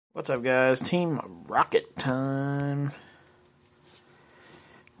What's up, guys? Team Rocket time.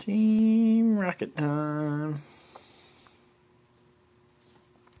 Team Rocket time.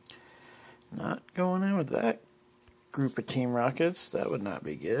 Not going in with that group of Team Rockets. That would not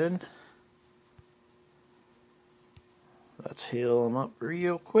be good. Let's heal them up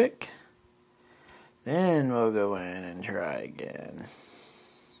real quick. Then we'll go in and try again.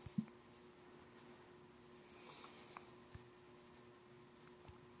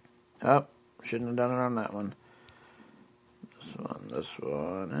 Oh, shouldn't have done it on that one. This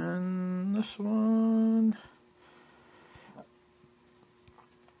one, and this one.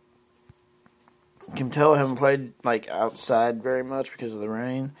 You can tell I haven't played like outside very much because of the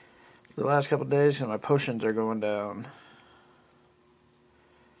rain the last couple of days, because my potions are going down.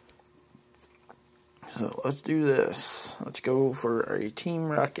 So let's do this. Let's go for a Team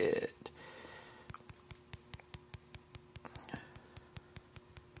Rocket.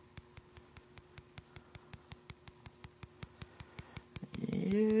 Yeah,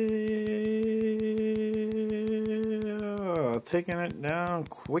 taking it down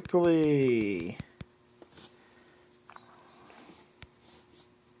quickly.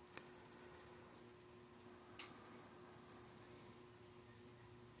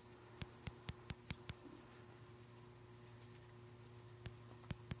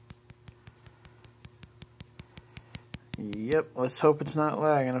 Yep, let's hope it's not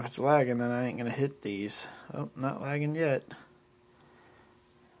lagging. If it's lagging, then I ain't gonna hit these. Oh, not lagging yet.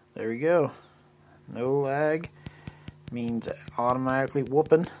 There we go. No lag means automatically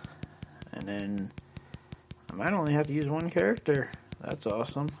whooping. And then I might only have to use one character. That's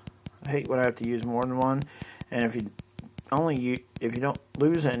awesome. I hate when I have to use more than one. And if you don't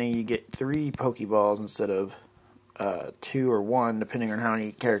lose any, you get 3 Pokeballs instead of 2 or 1, depending on how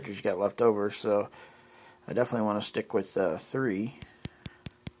many characters you got left over. So I definitely want to stick with 3.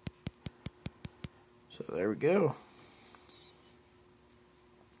 So there we go.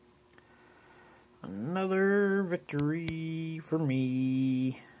 Another victory for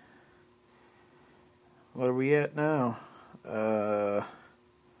me. What are we at now?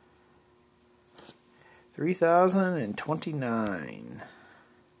 3,029.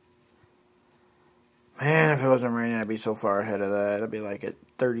 Man, if it wasn't raining, I'd be so far ahead of that. I'd be like at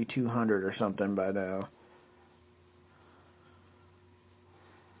 3,200 or something by now.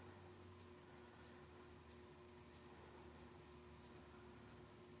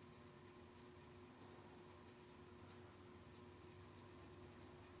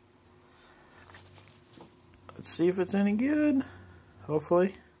 Let's see if it's any good.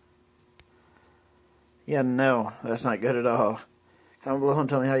 Hopefully. Yeah, no, that's not good at all. Comment below and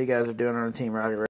tell me how you guys are doing on the Team Rocket.